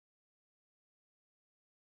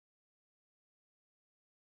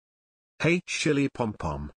Hey Chili Pom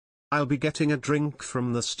Pom. I'll be getting a drink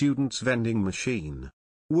from the student's vending machine.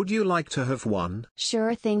 Would you like to have one?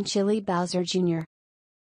 Sure thing, Chili Bowser Jr.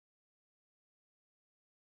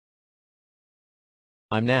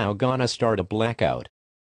 I'm now gonna start a blackout.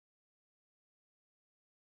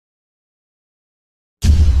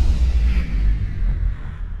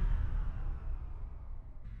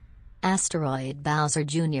 Asteroid Bowser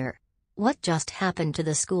Jr. What just happened to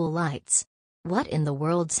the school lights? What in the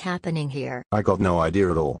world's happening here? I got no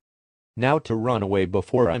idea at all. Now to run away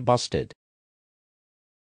before I'm busted.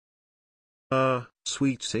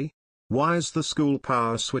 Sweetie? Why is the school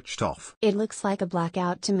power switched off? It looks like a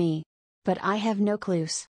blackout to me. But I have no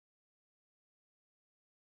clues.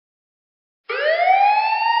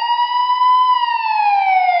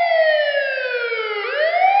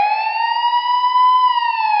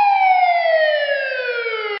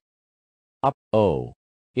 Oh.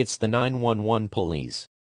 It's the 911 police.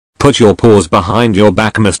 Put your paws behind your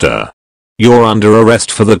back, mister. You're under arrest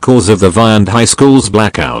for the cause of the Viand High School's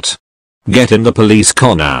blackout. Get in the police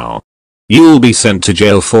car now. You'll be sent to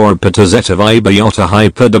jail for Zeta Vibiota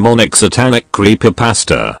Hyperdemonic Satanic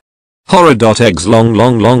Creepypasta. Horror.exe long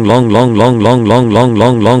long long long long long long long long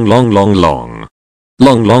long long long long long.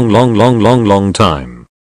 Long long long long long long time.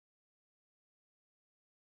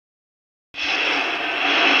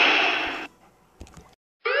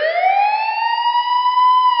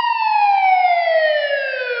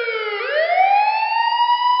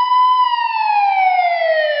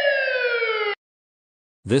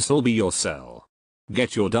 This'll be your cell.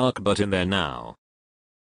 Get your dark butt in there now.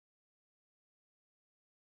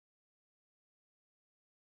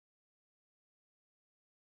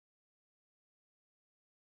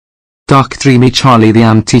 Dark Dreamy Charlie the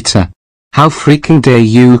Anteater. How freaking dare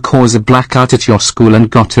you cause a blackout at your school and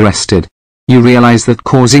got arrested. You realize that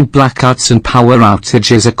causing blackouts and power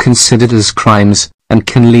outages are considered as crimes, and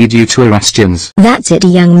can lead you to arrestations. That's it,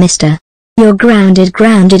 young mister. You're grounded for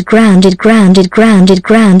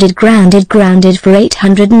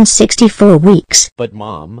 864 weeks. But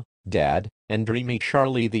Mom, Dad, and Dreamy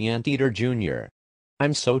Charlie the Anteater Jr.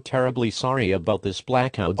 I'm so terribly sorry about this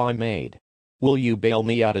blackout I made. Will you bail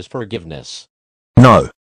me out as forgiveness? No.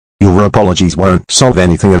 Your apologies won't solve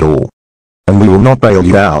anything at all. And we will not bail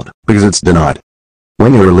you out, because it's denied.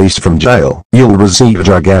 When you're released from jail, you'll receive a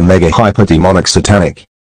gigantic mega hyperdemonic satanic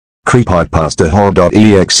creepypasta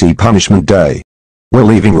horror.exe punishment day. We're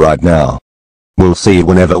leaving right now. We'll see you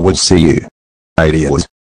whenever we'll see you. Adios.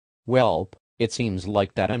 Welp, it seems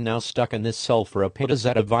like that I'm now stuck in this cell for a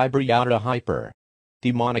Zeta Vibriata Hyper.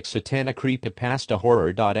 Demonic Satanic Creepypasta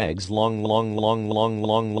Horror.exe long long long long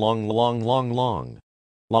long long long long long.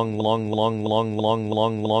 Long long long long long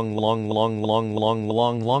long long long long long long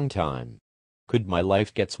long long time. Could my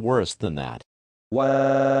life gets worse than that?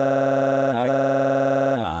 Wow.